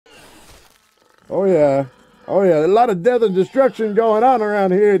Oh, yeah. Oh, yeah. A lot of death and destruction going on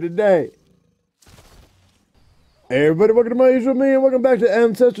around here today. Hey, everybody. Welcome to My Age With Me, and welcome back to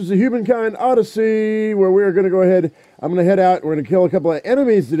Ancestors of Humankind Odyssey, where we are going to go ahead. I'm going to head out. We're going to kill a couple of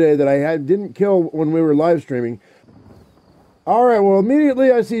enemies today that I didn't kill when we were live streaming. All right. Well,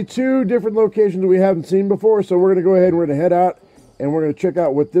 immediately I see two different locations we haven't seen before, so we're going to go ahead and we're going to head out, and we're going to check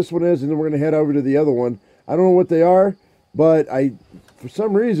out what this one is, and then we're going to head over to the other one. I don't know what they are, but I, for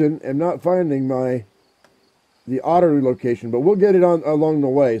some reason, am not finding the otter location, but we'll get it on along the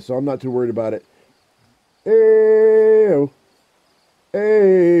way, so I'm not too worried about it. Ayo.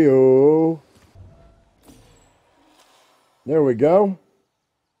 Ayo. There we go.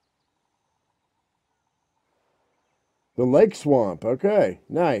 The lake swamp. Okay,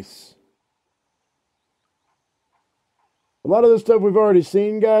 nice. A lot of this stuff we've already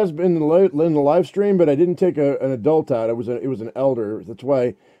seen, guys, in the live stream, but I didn't take an adult out. It was an elder. That's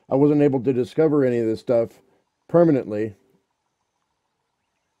why I wasn't able to discover any of this stuff permanently.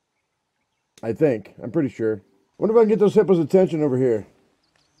 I think. I'm pretty sure. I wonder if I can get those hippos' attention over here.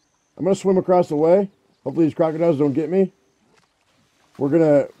 I'm gonna swim across the way. Hopefully these crocodiles don't get me. We're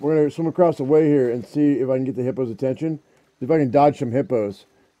gonna swim across the way here and see if I can get the hippos' attention. See if I can dodge some hippos.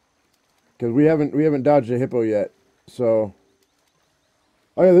 Because we haven't dodged a hippo yet. So,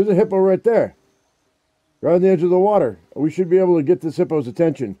 oh yeah, there's a hippo right there. Right on the edge of the water. We should be able to get this hippo's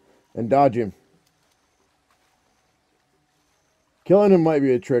attention and dodge him. Killing him might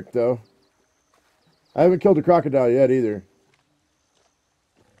be a trick though. I haven't killed a crocodile yet either.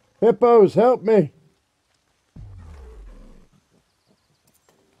 Hippos, help me!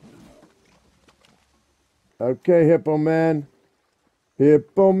 Okay, Hippo Man.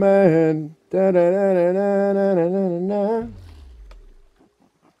 Hippo Man. Da da da da da da da da da.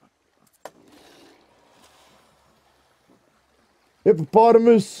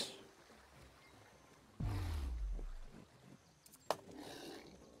 Hippopotamus.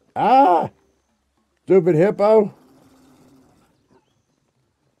 Ah! Stupid hippo.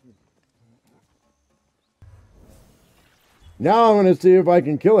 Now I'm going to see if I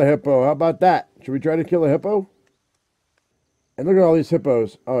can kill a hippo. How about that? Should we try to kill a hippo? And look at all these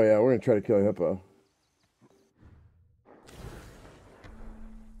hippos. Oh yeah, we're going to try to kill a hippo.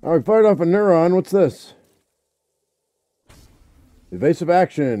 Oh, we fired off a neuron. What's this? Evasive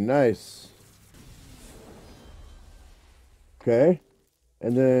action. Nice. Okay.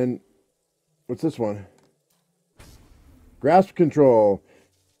 And then, what's this one? Grasp control.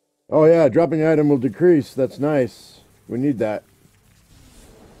 Oh yeah, dropping item will decrease. That's nice. We need that.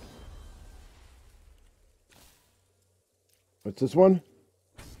 What's this one?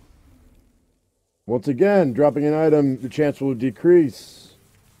 Once again, dropping an item, the chance will decrease.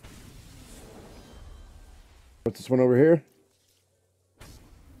 What's this one over here?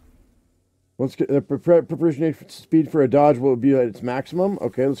 Let's get the proportionate speed for a dodge will be at its maximum.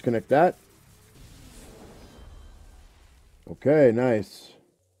 Okay, let's connect that. Okay, nice.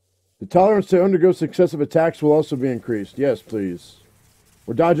 The tolerance to undergo successive attacks will also be increased. Yes, please.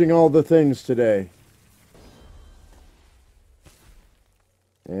 We're dodging all the things today.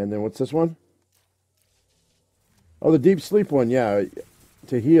 And then what's this one? Oh, the deep sleep one. Yeah,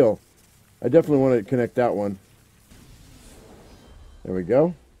 to heal. I definitely want to connect that one. There we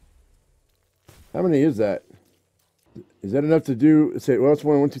go. How many is that? Is that enough to do? Say, well, it's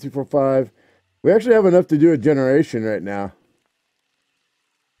 1, 2, 3, 4, 5. We actually have enough to do a generation right now.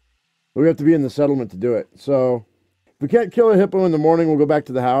 We have to be in the settlement to do it. So, if we can't kill a hippo in the morning, we'll go back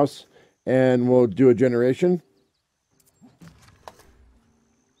to the house and we'll do a generation.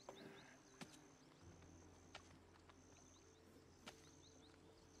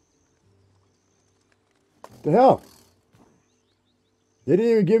 What the hell? They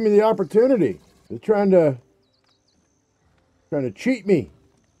didn't even give me the opportunity. They're trying to cheat me.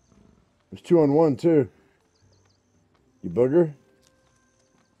 There's 2 on 1 too. You booger.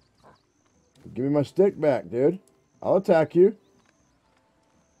 Give me my stick back, dude. I'll attack you.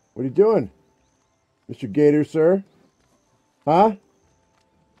 What are you doing? Mr. Gator, sir? Huh?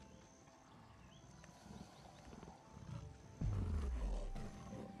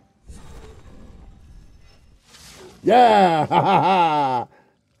 Yeah! Ha ha ha!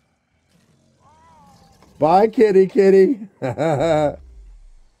 Bye, kitty, kitty.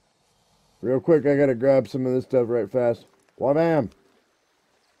 Real quick, I gotta grab some of this stuff right fast. Wabam!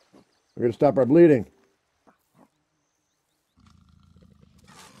 We're gonna stop our bleeding.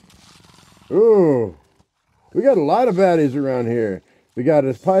 Ooh, we got a lot of baddies around here. We got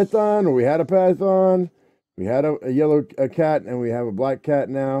a python, or we had a python. We had a yellow cat, and we have a black cat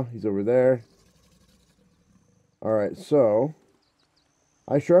now. He's over there. All right, so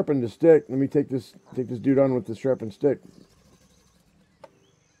I sharpened the stick. Let me take this dude on with the sharpened stick.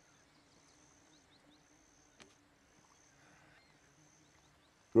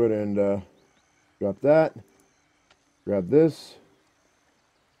 Go ahead and drop that. Grab this.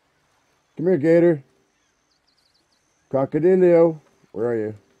 Come here, Gator. Crocodilio. Where are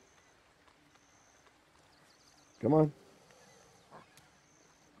you? Come on.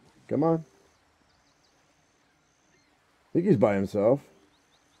 Come on. I think he's by himself.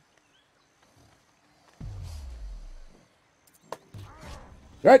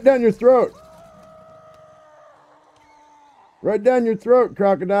 Right down your throat. Right down your throat,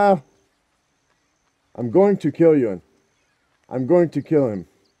 crocodile. I'm going to kill you. I'm going to kill him.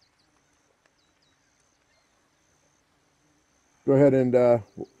 Go ahead and,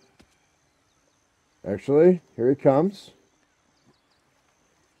 actually, here he comes.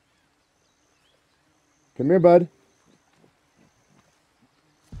 Come here, bud.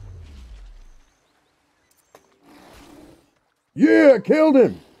 Yeah, killed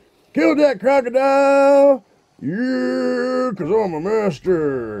him. Killed that crocodile. Yeah, because I'm a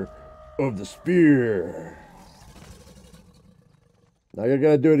master of the spear. Now you're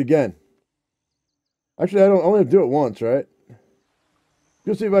going to do it again. Actually, I don't only have to do it once, right?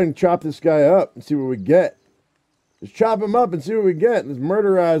 Let's see if I can chop this guy up and see what we get. Just chop him up and see what we get. Let's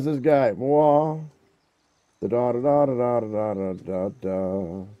murderize this guy. Wah. Da da da da da da da da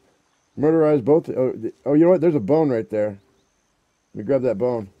da. Murderize both. Oh, you know what? There's a bone right there. Let me grab that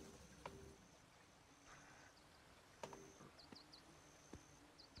bone.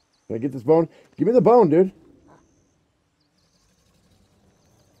 Can I get this bone? Give me the bone, dude.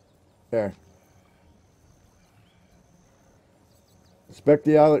 There. Inspect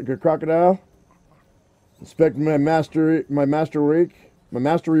the crocodile. Inspect my mastery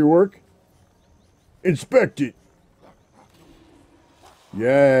work. Inspect it.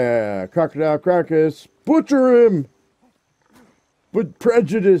 Yeah, crocodile carcass. Butcher him. With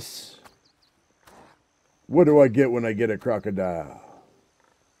prejudice. What do I get when I get a crocodile?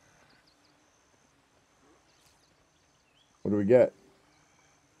 What do we get?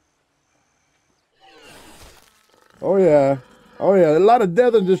 Oh yeah. Oh yeah, a lot of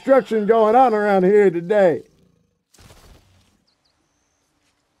death and destruction going on around here today.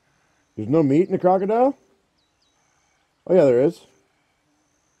 There's no meat in the crocodile? Oh yeah, there is.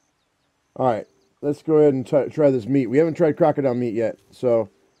 Alright, let's go ahead and try this meat. We haven't tried crocodile meat yet, so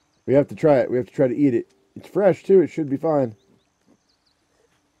we have to try it. We have to try to eat it. It's fresh too, it should be fine.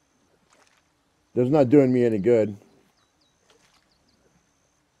 It's not doing me any good.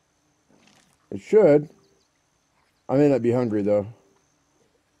 It should. I may not be hungry, though.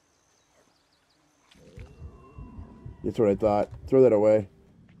 That's what I thought. Throw that away.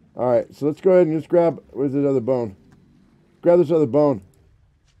 Alright, so let's go ahead and just grab... Where's this other bone? Grab this other bone.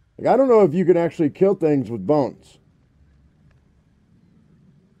 Like, I don't know if you can actually kill things with bones.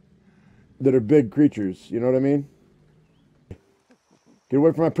 That are big creatures. You know what I mean? Get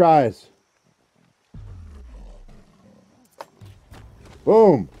away from my prize.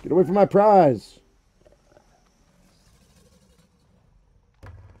 Boom! Get away from my prize.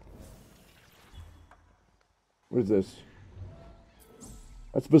 What is this?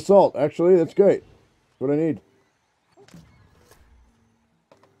 That's basalt, actually. That's great. That's what I need.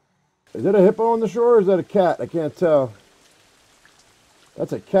 Is that a hippo on the shore or is that a cat? I can't tell.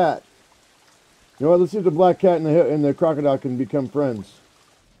 That's a cat. You know what? Let's see if the black cat and the crocodile can become friends.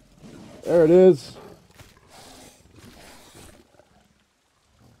 There it is.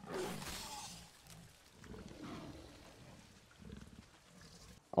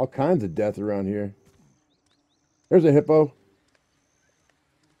 All kinds of death around here. There's a hippo.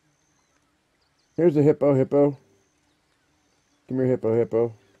 Here's a hippo. Come here,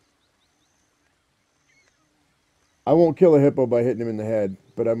 hippo. I won't kill a hippo by hitting him in the head,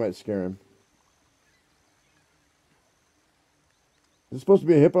 but I might scare him. Is this supposed to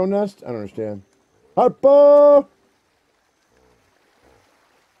be a hippo nest? I don't understand. Hippo!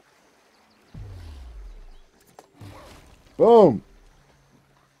 Boom!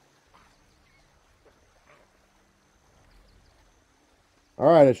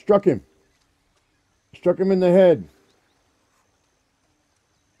 Alright, I struck him. Struck him in the head.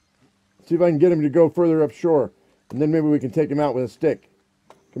 Let's see if I can get him to go further up shore. And then maybe we can take him out with a stick.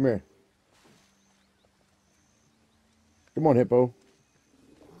 Come here. Come on, hippo.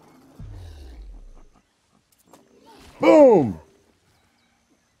 Boom!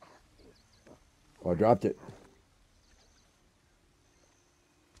 Oh, I dropped it.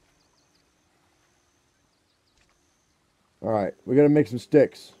 Alright, we gotta make some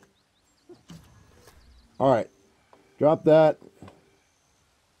sticks. Alright. Drop that.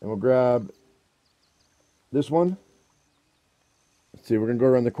 And we'll grab this one. Let's see, we're going to go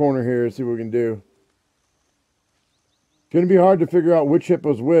around the corner here and see what we can do. It's going to be hard to figure out which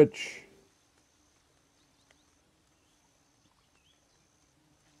hippo's which.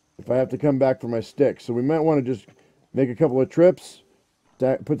 If I have to come back for my sticks. So we might want to just make a couple of trips.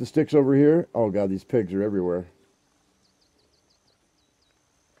 Put the sticks over here. Oh god, these pigs are everywhere.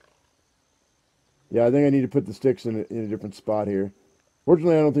 Yeah, I think I need to put the sticks in a different spot here.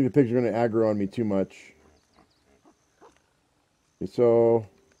 Fortunately, I don't think the pigs are going to aggro on me too much. Okay, so,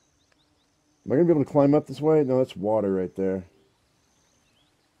 am I going to be able to climb up this way? No, that's water right there.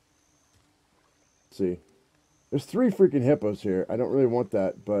 Let's see. There's 3 freaking hippos here. I don't really want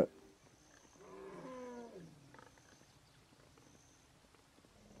that, but...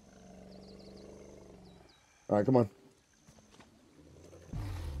 Alright, come on.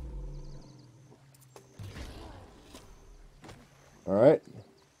 Alright.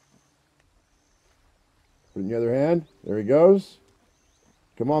 Put it in the other hand. There he goes.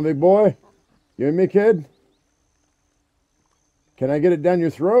 Come on, big boy. Give me, kid. Can I get it down your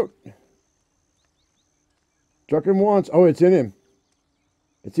throat? Struck him once. Oh, it's in him.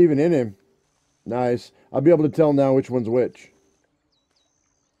 It's even in him. Nice. I'll be able to tell now which one's which.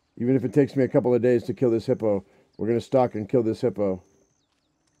 Even if it takes me a couple of days to kill this hippo, we're going to stalk and kill this hippo.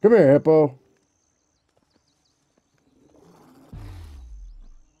 Come here, hippo.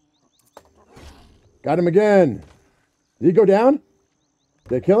 Got him again. Did he go down?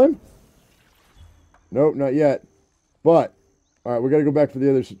 Did I kill him? Nope, not yet. But, alright, we got to go back for the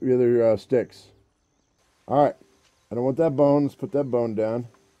other sticks. Alright. I don't want that bone. Let's put that bone down.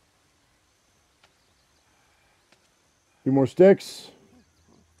 A few more sticks.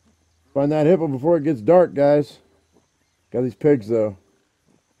 Find that hippo before it gets dark, guys. Got these pigs, though.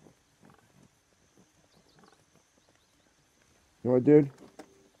 You know what, dude?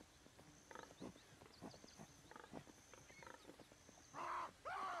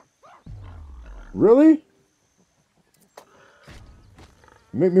 Really?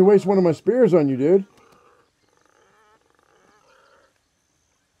 Make me waste one of my spears on you, dude.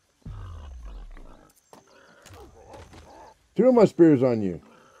 Two of my spears on you.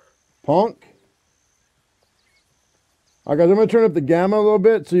 Punk. Alright guys, I'm gonna turn up the gamma a little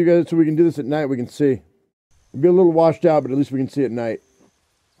bit so we can do this at night, we can see. It'll be a little washed out, but at least we can see at night.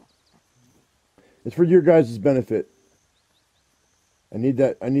 It's for your guys' benefit. I need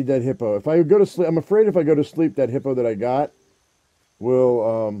that hippo. If I go to sleep, I'm afraid if I go to sleep, that hippo that I got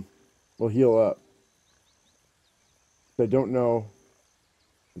will heal up. I don't know.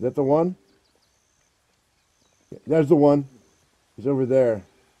 Is that the one? There's the one. He's over there.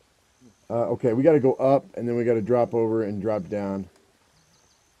 Okay, we got to go up, and then we got to drop over and drop down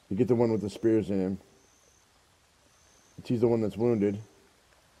to get the one with the spears in him. He's the one that's wounded.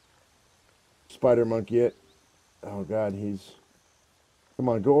 Spider monkey it. Oh god, he's... Come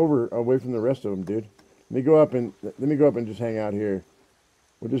on, go away from the rest of them, dude. Let me go up and just hang out here.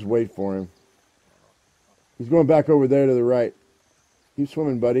 We'll just wait for him. He's going back over there to the right. Keep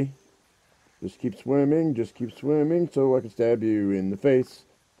swimming, buddy. Just keep swimming, so I can stab you in the face.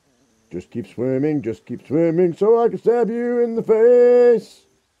 Just keep swimming, so I can stab you in the face.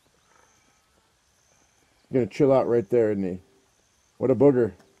 He's gonna chill out right there, isn't he? What a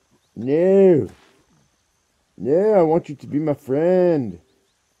booger. No. No, I want you to be my friend.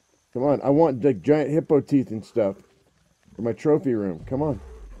 Come on, I want like giant hippo teeth and stuff for my trophy room. Come on.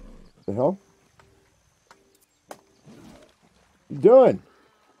 What the hell? What you doing?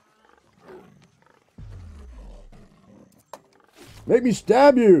 Make me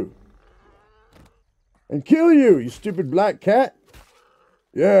stab you. And kill you, you stupid black cat.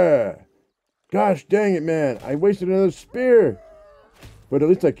 Yeah. Gosh dang it, man. I wasted another spear. But at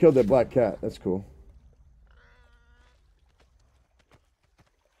least I killed that black cat. That's cool.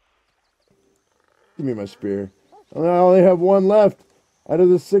 Give me my spear. I only have one left. Out of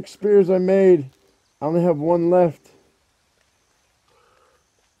the 6 spears I made, I only have one left.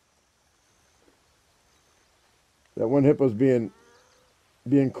 That one hippo's being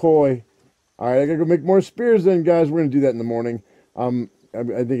coy. Alright, I gotta go make more spears then, guys. We're gonna do that in the morning. I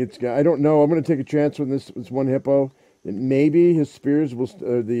think it's... I don't know. I'm gonna take a chance with this one hippo. Maybe his spears will...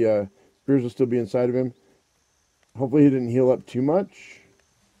 spears will still be inside of him. Hopefully he didn't heal up too much.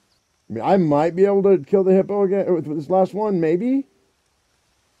 I mean, I might be able to kill the hippo again with this last one. Maybe.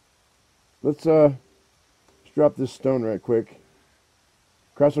 Let's drop this stone right quick.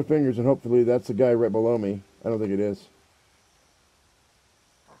 Cross our fingers and hopefully that's the guy right below me. I don't think it is.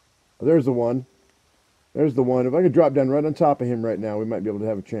 There's the one. There's the one. If I could drop down right on top of him right now, we might be able to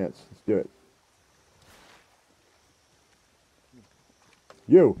have a chance. Let's do it.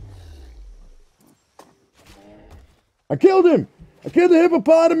 You. I killed him! I killed the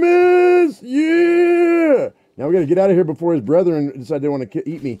hippopotamus! Yeah! Now we gotta get out of here before his brethren decide they want to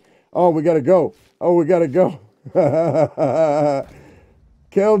eat me. Oh, we gotta go. Oh, we gotta go.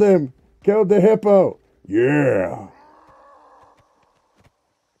 Killed him. Killed the hippo. Yeah.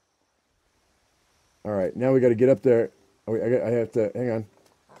 All right, now we gotta get up there. Oh, I have to, hang on.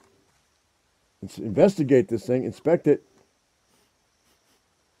 Let's investigate this thing. Inspect it.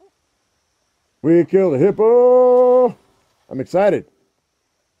 We killed a hippo. I'm excited.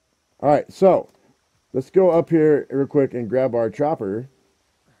 All right, so let's go up here real quick and grab our chopper,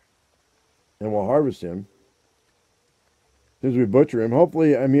 and we'll harvest him. As soon as we butcher him,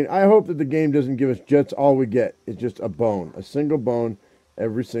 hopefully, I mean, I hope that the game doesn't give us just all we get. It's just a bone, a single bone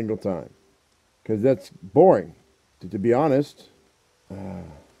every single time. Because that's boring, to be honest. I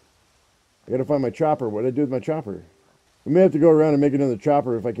gotta find my chopper. What did I do with my chopper? We may have to go around and make another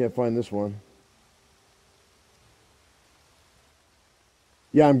chopper if I can't find this one.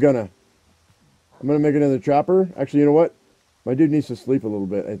 Yeah, I'm gonna make another chopper. Actually, you know what? My dude needs to sleep a little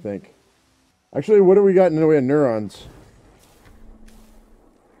bit, I think. Actually, what do we got in the way of neurons?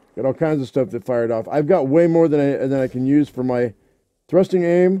 Got all kinds of stuff that fired off. I've got way more than I can use for my thrusting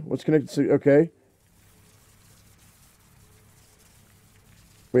aim. What's connected to... Okay.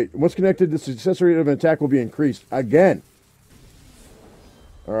 Wait, what's connected? The success rate of an attack will be increased. Again.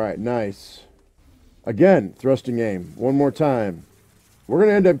 Alright, nice. Again, thrusting aim. One more time. We're going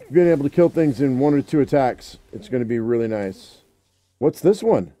to end up being able to kill things in 1 or 2 attacks. It's going to be really nice. What's this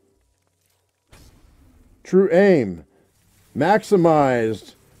one? True aim.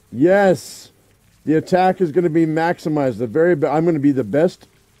 Maximized. Yes. The attack is going to be maximized. I'm going to be the best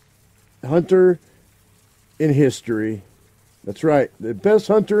hunter in history. That's right. The best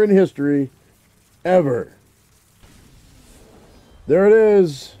hunter in history ever. There it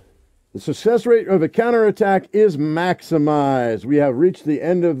is. The success rate of a counterattack is maximized. We have reached the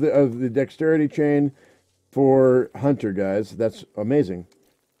end of the dexterity chain for hunter, guys. That's amazing.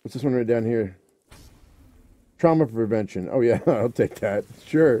 What's this one right down here? Trauma prevention. Oh, yeah, I'll take that.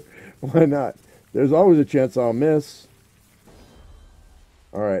 Sure. Why not? There's always a chance I'll miss.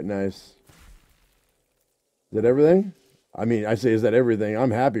 All right, nice. Is that everything? I mean, I say, is that everything?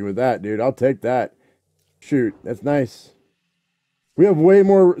 I'm happy with that, dude. I'll take that. Shoot, that's nice. We have way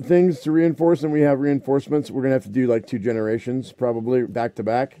more things to reinforce than we have reinforcements. We're going to have to do like 2 generations, probably back to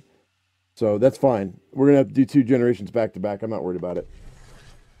back. So that's fine. We're going to have to do 2 generations back to back. I'm not worried about it.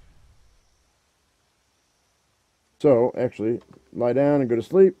 So, actually, lie down and go to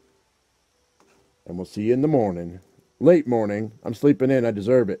sleep. And we'll see you in the morning. Late morning. I'm sleeping in. I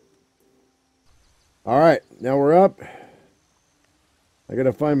deserve it. All right. Now we're up. I got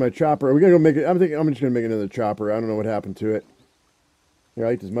to find my chopper. We got to go make it. I'm just going to make another chopper. I don't know what happened to it. Here,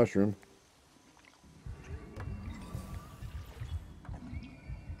 I ate this mushroom.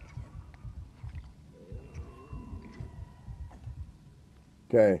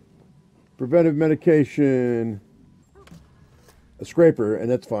 Okay. Preventive medication. A scraper,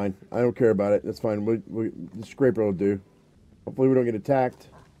 and that's fine. I don't care about it. That's fine. The scraper will do. Hopefully we don't get attacked.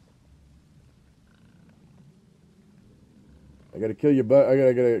 I gotta kill you, bud. I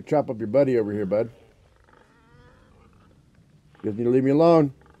gotta chop up your buddy over here, bud. You guys need to leave me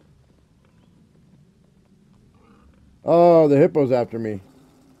alone. Oh, the hippo's after me.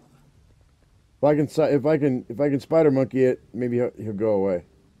 If I can spider monkey it, maybe he'll go away.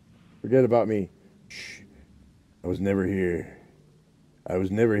 Forget about me. Shh. I was never here. I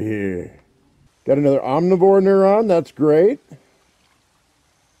was never here. Got another omnivore neuron. That's great.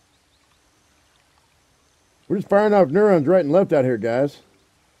 We're just firing off neurons right and left out here, guys.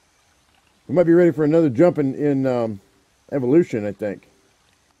 We might be ready for another jump in evolution, I think.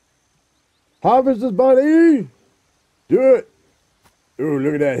 Harvest this body! Do it! Ooh,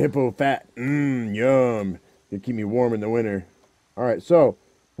 look at that hippo fat. Mmm, yum. Gonna keep me warm in the winter. Alright, so,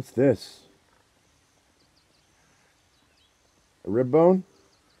 what's this? A rib bone?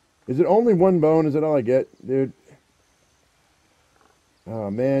 Is it only 1 bone? Is that all I get, dude? Oh,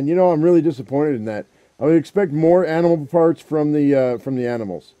 man. You know, I'm really disappointed in that. I would expect more animal parts from the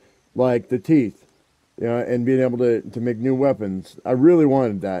animals. Like the teeth. You know, and being able to make new weapons. I really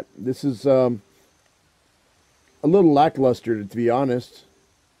wanted that. This is a little lackluster, to be honest,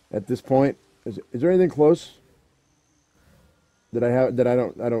 at this point. Is there anything close that I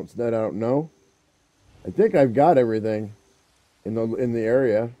don't know? I think I've got everything in the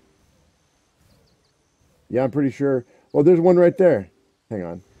area. Yeah, I'm pretty sure. Well, there's one right there. Hang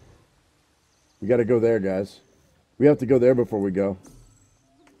on. We got to go there, guys. We have to go there before we go.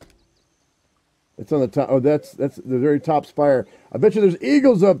 It's on the top. Oh, that's the very top spire. I bet you there's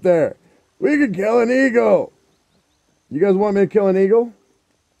eagles up there. We could kill an eagle. You guys want me to kill an eagle?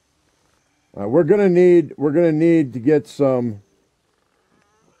 We're gonna need to get some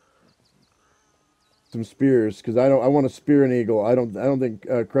spears, because I want to spear an eagle. I don't think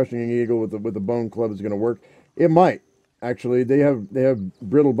crushing an eagle with a bone club is gonna work. It might actually. They have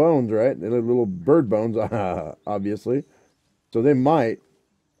brittle bones, right? They have little bird bones, obviously. So they might.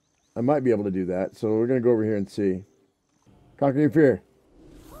 I might be able to do that. So we're gonna go over here and see. Conquer your fear.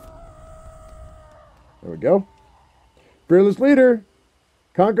 There we go. Fearless leader.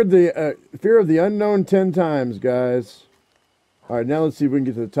 Conquered the fear of the unknown 10 times, guys. All right, now let's see if we can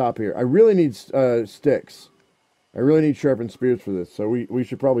get to the top here. I really need sticks. I really need sharpened spears for this, so we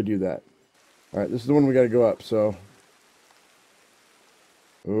should probably do that. All right, this is the one we got to go up, so.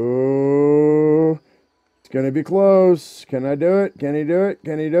 Oh, it's going to be close. Can I do it? Can he do it?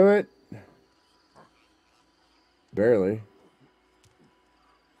 Can he do it? Barely.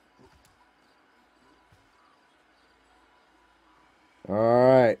 All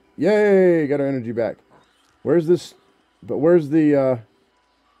right. Yay, got our energy back. Where's this? But where's the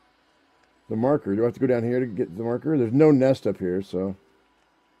marker? Do I have to go down here to get the marker? There's no nest up here, so. I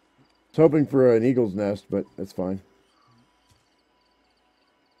was hoping for an eagle's nest, but that's fine.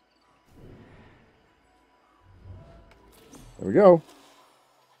 There we go.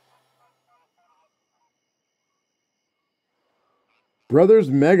 Brothers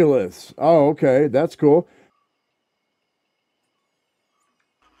Megaliths. Oh, okay. That's cool.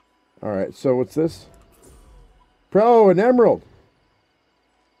 All right, so what's this? An emerald.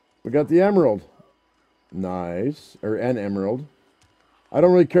 We got the emerald. Nice. Or an emerald. I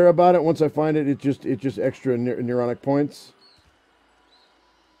don't really care about it. Once I find it, it's just extra neuronic points.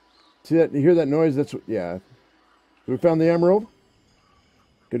 See that? You hear that noise? That's what, yeah. We found the emerald.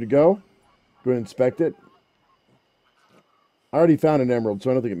 Good to go. Go ahead and inspect it. I already found an emerald,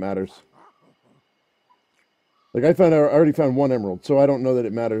 so I don't think it matters. Like I already found one emerald, so I don't know that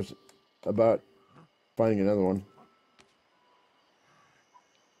it matters about finding another one.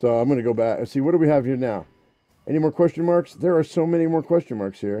 So I'm going to go back. Let's see, what do we have here now? Any more question marks? There are so many more question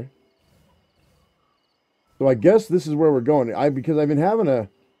marks here. So I guess this is where we're going. Because I've been having a...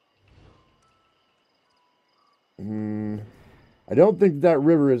 I don't think that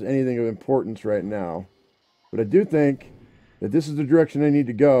river is anything of importance right now. But I do think that this is the direction I need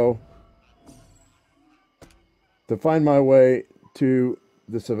to go to find my way to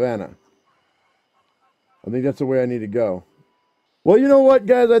the savannah. I think that's the way I need to go. Well, you know what,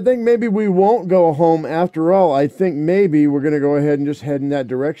 guys? I think maybe we won't go home after all. I think maybe we're going to go ahead and just head in that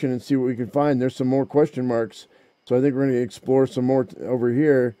direction and see what we can find. There's some more question marks. So I think we're going to explore some more over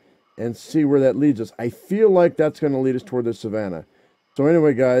here and see where that leads us. I feel like that's going to lead us toward the savannah. So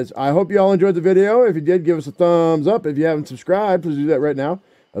anyway, guys, I hope you all enjoyed the video. If you did, give us a thumbs up. If you haven't subscribed, please do that right now.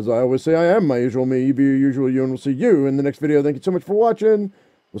 As I always say, I am my usual me. You be your usual you, and we'll see you in the next video. Thank you so much for watching.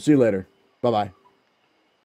 We'll see you later. Bye-bye.